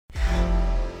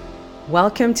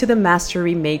Welcome to the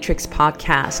Mastery Matrix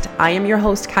podcast. I am your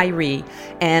host, Kyrie,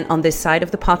 and on this side of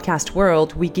the podcast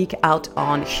world, we geek out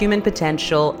on human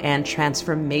potential and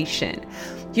transformation.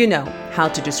 You know, how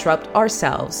to disrupt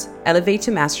ourselves, elevate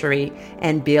to mastery,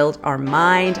 and build our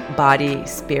mind, body,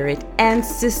 spirit, and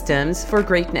systems for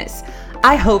greatness.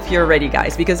 I hope you're ready,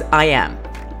 guys, because I am.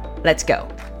 Let's go.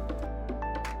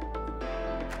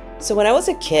 So when I was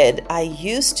a kid, I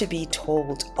used to be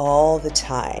told all the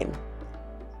time,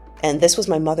 and this was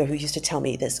my mother who used to tell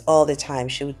me this all the time.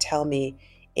 She would tell me,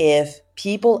 if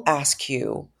people ask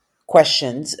you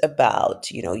questions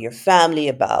about, your family,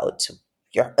 about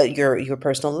your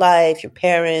personal life, your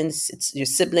parents, your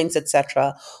siblings,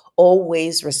 etc.,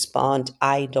 always respond,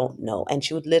 "I don't know." And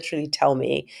she would literally tell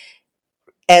me,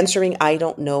 answering "I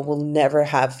don't know" will never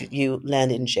have you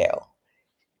land in jail.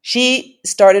 She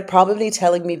started probably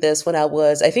telling me this when I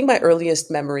think my earliest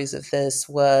memories of this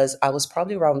was I was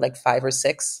probably around like 5 or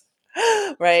 6,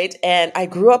 right? And I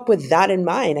grew up with that in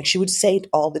mind. Like, she would say it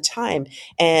all the time.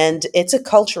 And it's a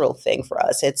cultural thing for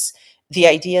us. It's the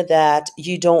idea that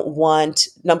you don't want,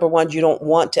 number one, you don't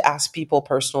want to ask people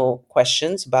personal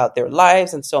questions about their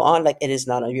lives and so on. Like, it is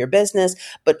none of your business.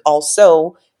 But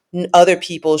also, other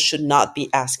people should not be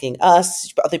asking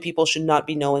us. Other people should not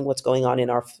be knowing what's going on in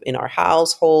our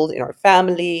household, in our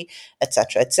family,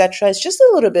 etc., etc. It's just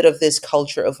a little bit of this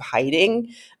culture of hiding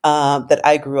that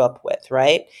I grew up with,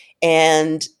 right?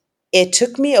 And it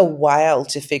took me a while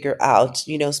to figure out,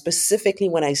 specifically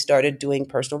when I started doing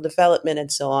personal development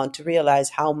and so on, to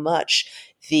realize how much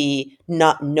the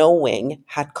not knowing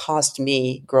had cost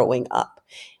me growing up.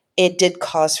 It did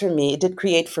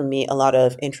create for me a lot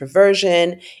of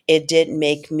introversion. It did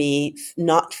make me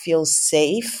not feel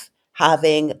safe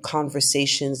having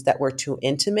conversations that were too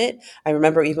intimate. I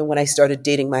remember even when I started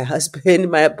dating my husband,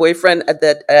 my boyfriend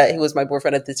he was my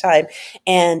boyfriend at the time.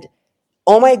 And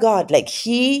oh my God, like,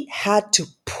 he had to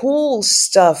pull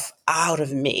stuff out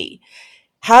of me.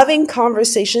 Having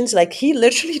conversations, like, he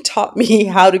literally taught me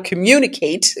how to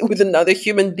communicate with another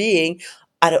human being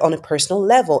on a personal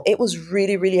level. It was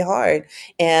really, really hard.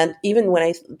 And even when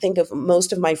I think of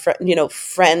most of my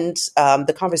friends,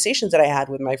 the conversations that I had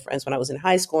with my friends when I was in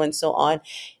high school and so on,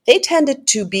 they tended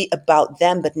to be about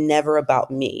them, but never about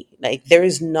me. Like, there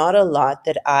is not a lot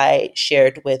that I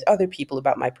shared with other people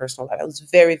about my personal life. I was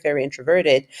very, very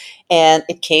introverted. And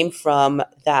it came from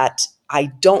that "I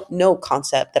don't know"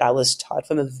 concept that I was taught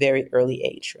from a very early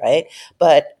age, right?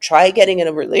 But try getting in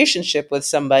a relationship with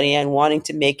somebody and wanting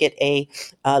to make it a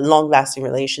long-lasting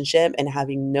relationship and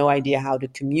having no idea how to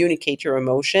communicate your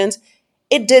emotions.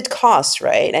 It did cost,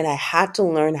 right? And I had to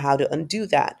learn how to undo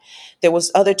that. There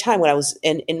was other time when I was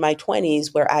in my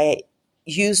 20s where I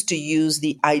used to use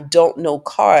the "I don't know"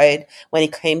 card when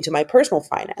it came to my personal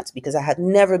finance, because I had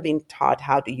never been taught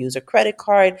how to use a credit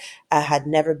card. I had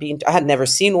never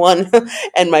seen one.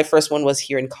 And my first one was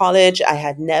here in college. I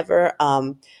had never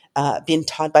been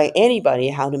taught by anybody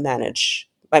how to manage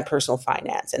my personal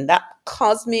finance. And that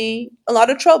caused me a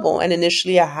lot of trouble. And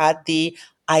initially I had the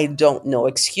 "I don't know"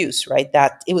 excuse, right?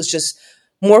 That it was just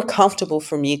more comfortable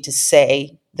for me to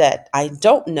say that I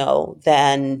don't know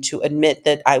than to admit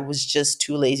that I was just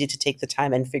too lazy to take the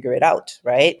time and figure it out,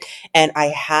 right? And I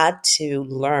had to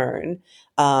learn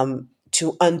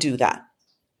to undo that.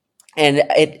 And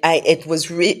it was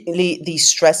really the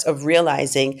stress of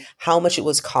realizing how much it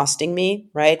was costing me,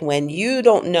 right? When you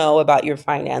don't know about your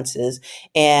finances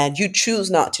and you choose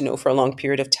not to know for a long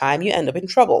period of time, you end up in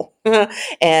trouble.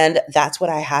 And that's what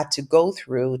I had to go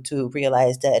through to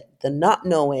realize that the not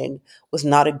knowing was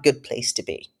not a good place to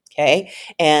be. Okay.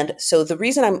 And so the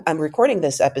reason I'm recording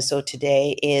this episode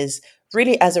today is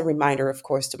really as a reminder, of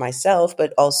course, to myself,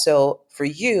 but also for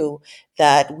you,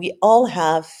 that we all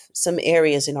have some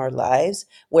areas in our lives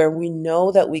where we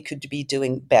know that we could be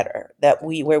doing better,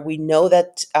 where we know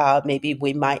that maybe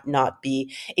we might not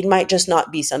be, it might just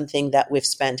not be something that we've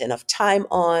spent enough time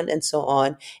on and so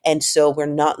on. And so we're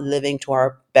not living to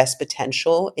our best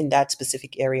potential in that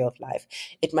specific area of life.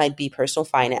 It might be personal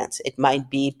finance. It might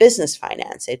be business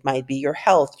finance. It might be your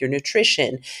health, your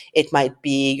nutrition. It might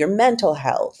be your mental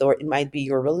health, or it might be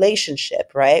your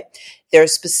relationship, right? There are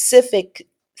specific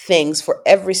things for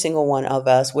every single one of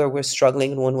us where we're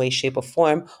struggling in one way, shape, or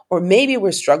form, or maybe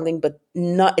we're struggling, but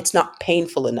it's not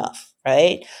painful enough,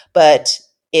 right? But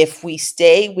if we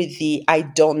stay with the "I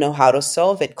don't know how to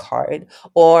solve it" card,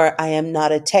 or "I am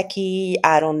not a techie,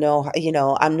 I don't know,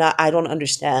 I don't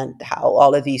understand how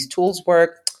all of these tools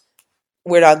work,"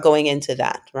 we're not going into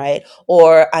that, right?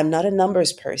 Or I'm not a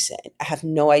numbers person. I have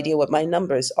no idea what my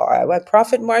numbers are. My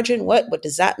profit margin, what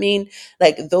does that mean?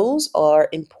 Like those are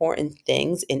important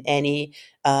things in any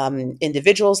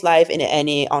individual's life, in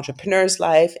any entrepreneur's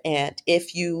life. And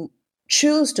if you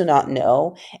choose to not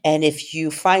know, and if you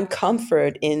find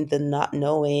comfort in the not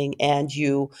knowing, and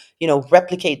you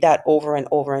replicate that over and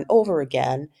over and over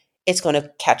again, it's going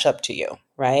to catch up to you,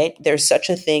 right? There's such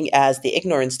a thing as the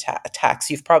ignorance tax.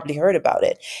 You've probably heard about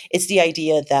it. It's the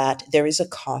idea that there is a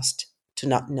cost to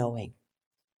not knowing.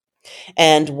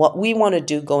 And what we want to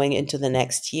do going into the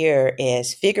next year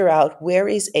is figure out where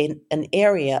is an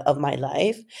area of my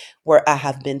life where I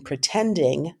have been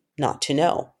pretending not to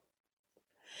know.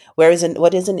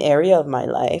 What is an area of my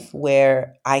life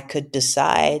where I could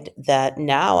decide that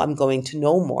now I'm going to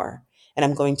know more, and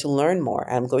I'm going to learn more,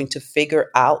 and I'm going to figure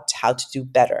out how to do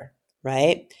better,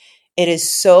 right? It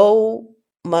is so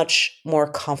much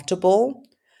more comfortable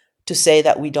to say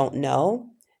that we don't know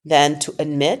than to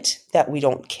admit that we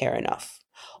don't care enough,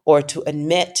 or to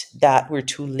admit that we're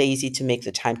too lazy to make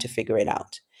the time to figure it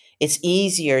out. It's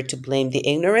easier to blame the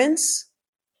ignorance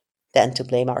than to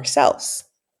blame ourselves,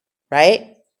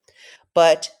 right?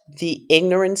 But the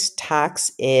ignorance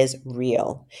tax is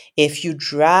real. If you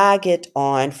drag it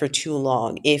on for too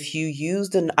long, if you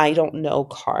use an I don't know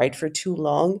card for too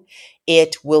long,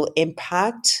 it will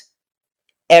impact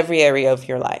every area of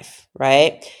your life,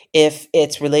 right? If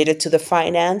it's related to the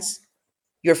finance,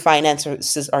 your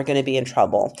finances are going to be in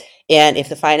trouble. And if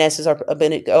the finances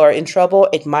are in trouble,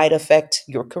 it might affect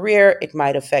your career, it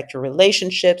might affect your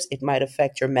relationships, it might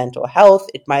affect your mental health,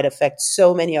 it might affect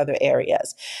so many other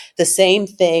areas. The same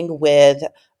thing with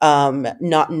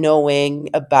not knowing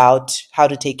about how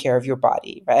to take care of your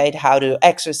body, right? How to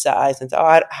exercise, and so,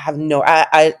 I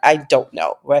don't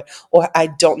know, right? Or I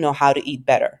don't know how to eat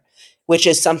better, which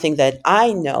is something that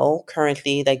I know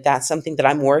currently, like that's something that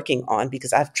I'm working on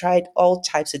because I've tried all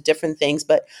types of different things,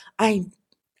 but I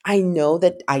know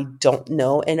that I don't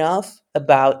know enough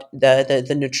about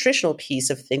the nutritional piece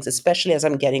of things, especially as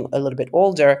I'm getting a little bit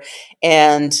older.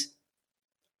 And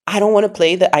I don't want to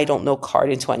play the I don't know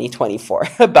card in 2024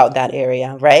 about that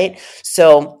area, right?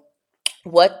 So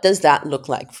what does that look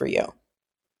like for you?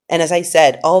 And as I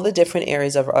said, all the different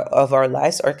areas of our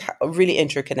lives are really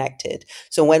interconnected.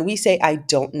 So when we say, I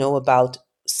don't know about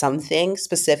something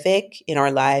specific in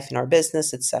our life, in our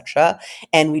business, etc.,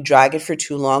 and we drag it for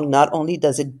too long, not only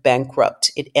does it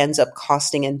bankrupt, it ends up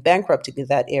costing and bankrupting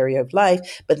that area of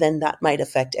life, but then that might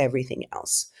affect everything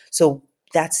else. So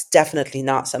that's definitely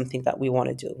not something that we want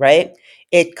to do, right?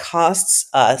 It costs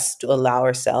us to allow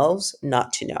ourselves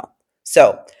not to know.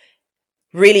 So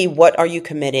really, what are you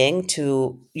committing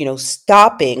to,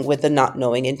 stopping with the not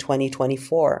knowing in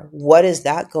 2024? What is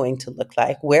that going to look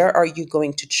like? Where are you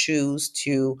going to choose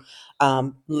to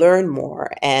learn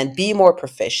more and be more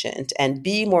proficient and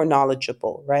be more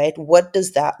knowledgeable, right? What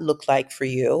does that look like for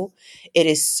you? It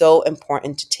is so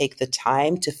important to take the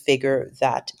time to figure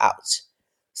that out.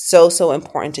 So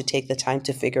important to take the time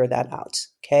to figure that out.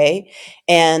 Okay.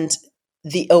 And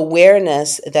the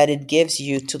awareness that it gives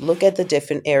you to look at the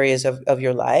different areas of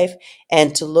your life,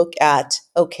 and to look at,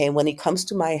 okay, when it comes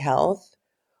to my health,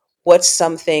 what's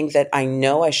something that I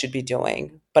know I should be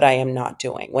doing, but I am not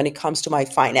doing? When it comes to my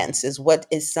finances, what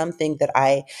is something that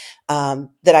I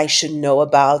should know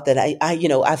about, that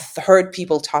I've heard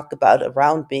people talk about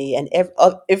around me, and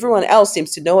everyone else seems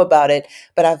to know about it,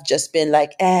 but I've just been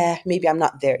like, maybe I'm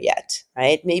not there yet,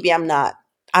 right? Maybe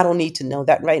I don't need to know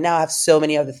that right now. I have so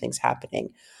many other things happening.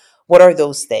 What are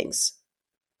those things?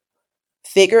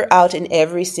 Figure out in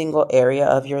every single area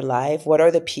of your life, what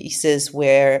are the pieces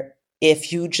where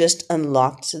if you just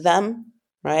unlocked them,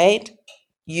 right,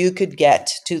 you could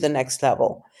get to the next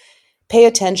level. Pay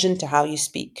attention to how you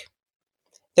speak.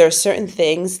 There are certain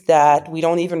things that we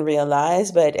don't even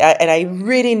realize, and I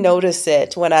really notice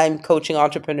it when I'm coaching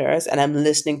entrepreneurs and I'm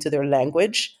listening to their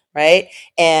language, right?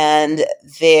 And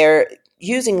they're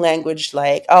using language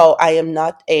like, oh, I am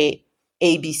not a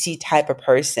ABC type of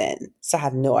person, so I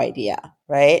have no idea,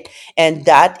 right? And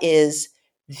that is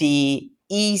the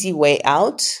easy way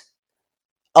out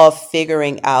of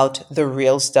figuring out the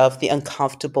real stuff, the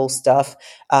uncomfortable stuff,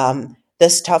 the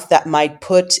stuff that might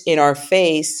put in our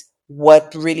face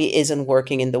what really isn't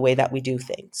working in the way that we do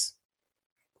things.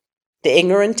 The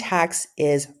ignorant tax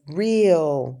is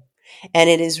real. And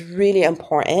it is really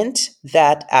important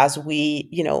that as we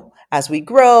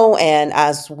grow and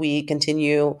as we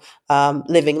continue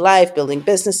living life, building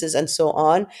businesses, and so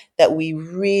on, that we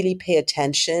really pay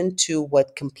attention to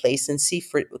what complacency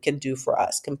can do for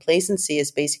us. Complacency is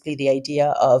basically the idea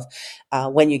of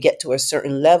when you get to a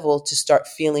certain level to start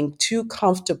feeling too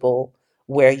comfortable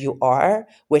where you are,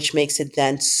 which makes it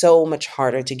then so much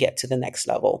harder to get to the next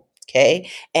level. Okay.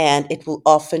 And it will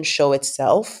often show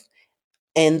itself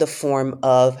in the form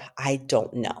of, I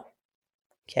don't know.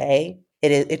 Okay.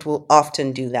 It will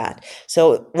often do that.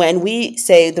 So when we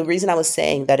say, the reason I was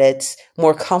saying that it's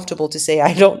more comfortable to say,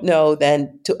 I don't know,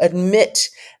 than to admit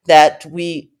that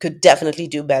we could definitely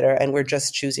do better and we're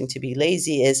just choosing to be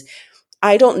lazy is,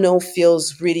 I don't know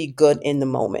feels really good in the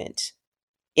moment.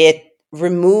 It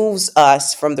removes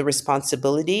us from the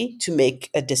responsibility to make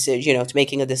a decision, to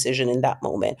making a decision in that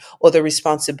moment, or the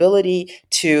responsibility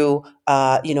to,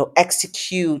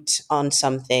 execute on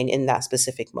something in that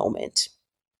specific moment.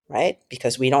 Right?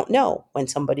 Because we don't know. When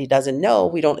somebody doesn't know,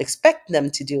 we don't expect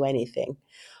them to do anything.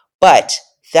 But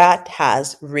that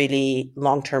has really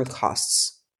long-term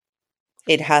costs.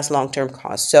 It has long-term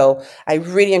costs. So I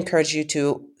really encourage you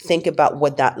to think about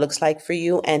what that looks like for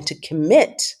you and to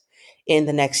commit in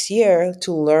the next year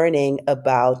to learning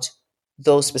about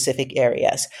those specific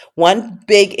areas. One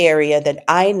big area that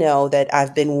I know that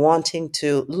I've been wanting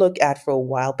to look at for a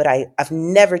while, but I've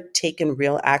never taken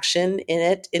real action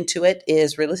into it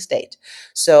is real estate.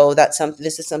 So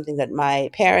this is something that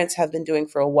my parents have been doing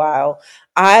for a while.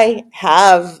 I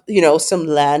have, some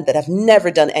land that I've never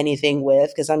done anything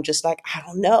with because I'm just like, I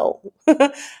don't know.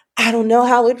 I don't know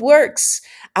how it works.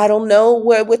 I don't know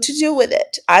what to do with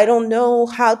it. I don't know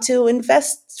how to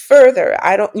invest further.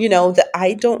 The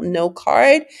I don't know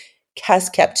card has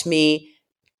kept me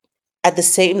at the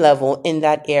same level in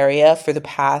that area for the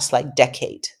past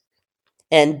decade.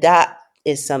 And that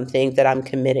is something that I'm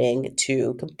committing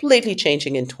to completely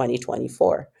changing in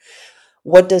 2024.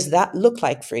 What does that look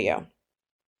like for you?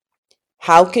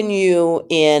 How can you,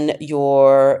 in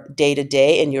your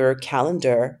day-to-day, in your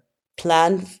calendar,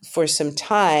 plan for some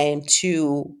time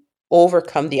to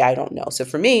overcome the I don't know? So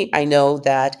for me, I know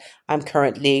that I'm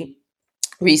currently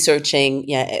researching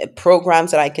programs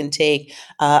that I can take.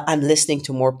 I'm listening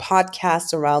to more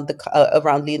podcasts around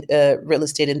real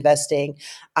estate investing.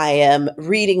 I am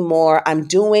reading more. I'm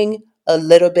doing a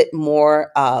little bit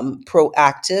more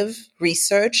proactive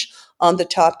research on the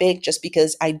topic, just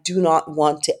because I do not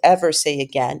want to ever say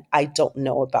again, I don't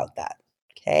know about that.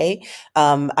 Okay.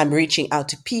 I'm reaching out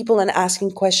to people and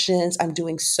asking questions. I'm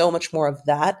doing so much more of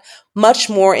that, much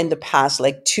more in the past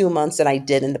 2 months than I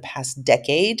did in the past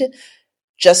decade,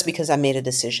 just because I made a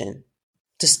decision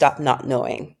to stop not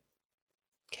knowing.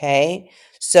 Okay.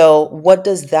 So what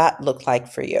does that look like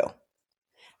for you?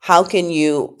 How can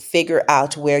you figure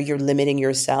out where you're limiting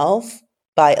yourself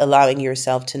by allowing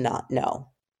yourself to not know?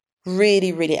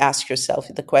 Really, really ask yourself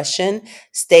the question.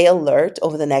 Stay alert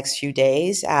over the next few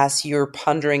days as you're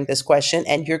pondering this question,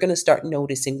 and you're going to start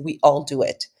noticing we all do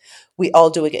it. We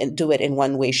all do it in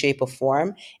one way, shape, or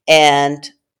form, and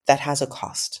that has a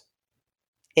cost.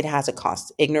 It has a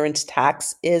cost. Ignorance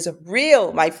tax is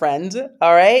real, my friend.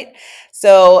 All right.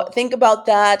 So think about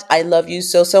that. I love you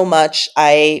so, so much.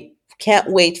 I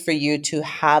can't wait for you to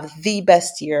have the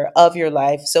best year of your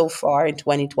life so far in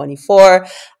 2024.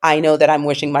 I know that I'm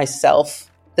wishing myself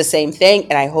the same thing,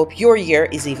 and I hope your year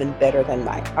is even better than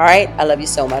mine. All right. I love you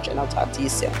so much, and I'll talk to you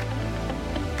soon.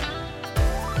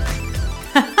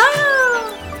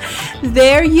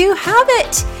 There you have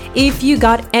it. If you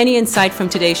got any insight from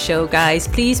today's show, guys,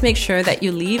 please make sure that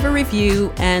you leave a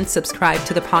review and subscribe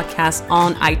to the podcast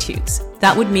on iTunes.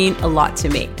 That would mean a lot to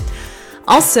me.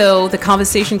 Also, the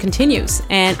conversation continues,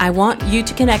 and I want you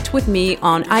to connect with me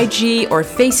on IG or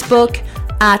Facebook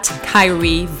at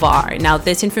Kyrie Var. Now,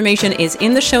 this information is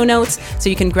in the show notes, so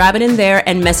you can grab it in there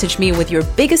and message me with your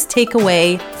biggest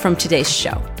takeaway from today's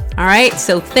show. All right,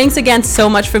 so thanks again so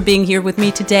much for being here with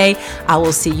me today. I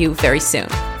will see you very soon.